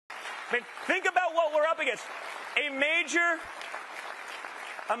I mean, think about what we're up against. A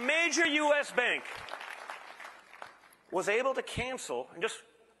major U.S. bank was able to cancel, and just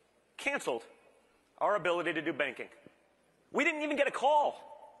canceled, our ability to do banking. We didn't even get a call.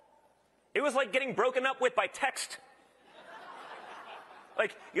 It was like getting broken up with by text.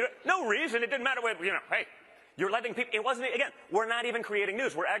 Like, no reason. It didn't matter what, hey, you're letting people, it wasn't, again, we're not even creating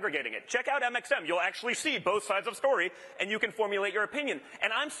news. We're aggregating it. Check out MXM. You'll actually see both sides of the story, and you can formulate your opinion.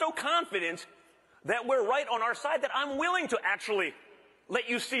 And I'm so confident that we're right on our side that I'm willing to actually let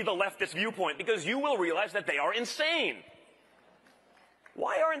you see the leftist viewpoint, because you will realize that they are insane.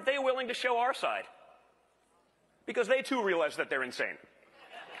 Why aren't they willing to show our side? Because they too realize that they're insane.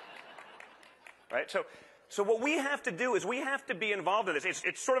 Right? So what we have to do is we have to be involved in this.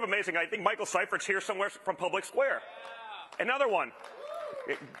 It's sort of amazing. I think Michael Seifert's here somewhere from Public Square. Another one.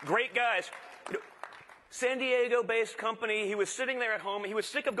 Great guys. San Diego-based company. He was sitting there at home. He was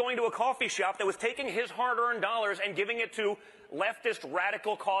sick of going to a coffee shop that was taking his hard-earned dollars and giving it to leftist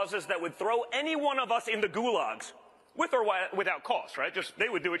radical causes that would throw any one of us into gulags, with or without cost, right? They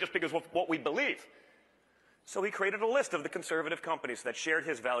would do it just because of what we believe. So he created a list of the conservative companies that shared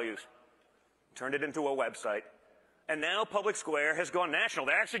his values, turned it into a website, and now Public Square has gone national.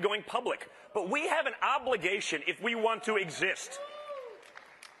 They're actually going public. But we have an obligation, if we want to exist,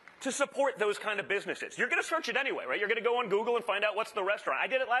 to support those kind of businesses. You're going to search it anyway, right? You're going to go on Google and find out what's the restaurant. I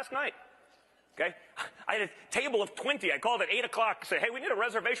did it last night. Okay? I had a table of 20. I called at 8 o'clock, said, hey, we need a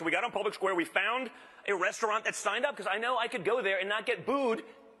reservation. We got on Public Square. We found a restaurant that signed up because I know I could go there and not get booed,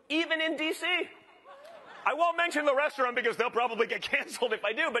 even in D.C. I won't mention the restaurant because they'll probably get canceled if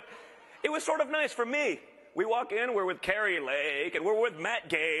I do, but it was sort of nice for me. We walk in, we're with Carrie Lake, and we're with Matt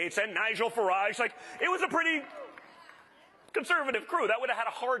Gaetz and Nigel Farage. Like, it was a pretty conservative crew. That would have had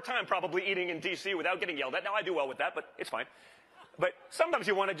a hard time probably eating in D.C. without getting yelled at. Now, I do well with that, but it's fine. But sometimes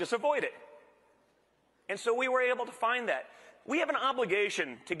you want to just avoid it. And so we were able to find that. We have an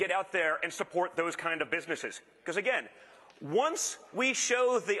obligation to get out there and support those kind of businesses. Because again, once we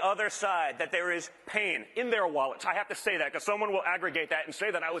show the other side that there is pain in their wallets, I have to say that because someone will aggregate that and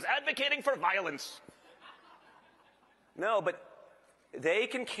say that I was advocating for violence. No, but they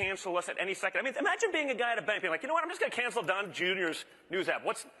can cancel us at any second. I mean, imagine being a guy at a bank being like, you know what, I'm just going to cancel Don Jr.'s news app.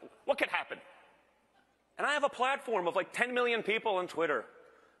 What could happen? And I have a platform of like 10 million people on Twitter,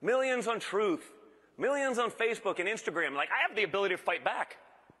 millions on Truth, millions on Facebook and Instagram. Like, I have the ability to fight back.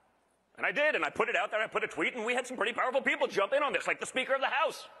 And I did, and I put it out there, I put a tweet, and we had some pretty powerful people jump in on this, like the Speaker of the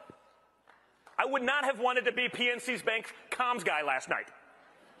House. I would not have wanted to be PNC's bank comms guy last night.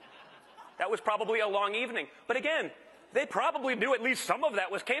 That was probably a long evening. But again, they probably knew at least some of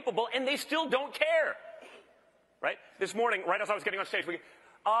that was capable, and they still don't care. Right? This morning, right as I was getting on stage, it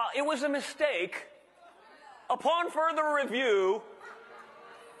was a mistake. Upon further review,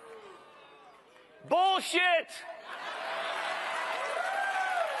 bullshit!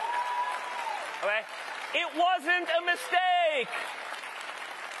 Okay? It wasn't a mistake.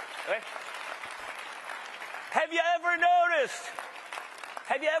 Okay? Have you ever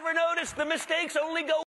noticed the mistakes only go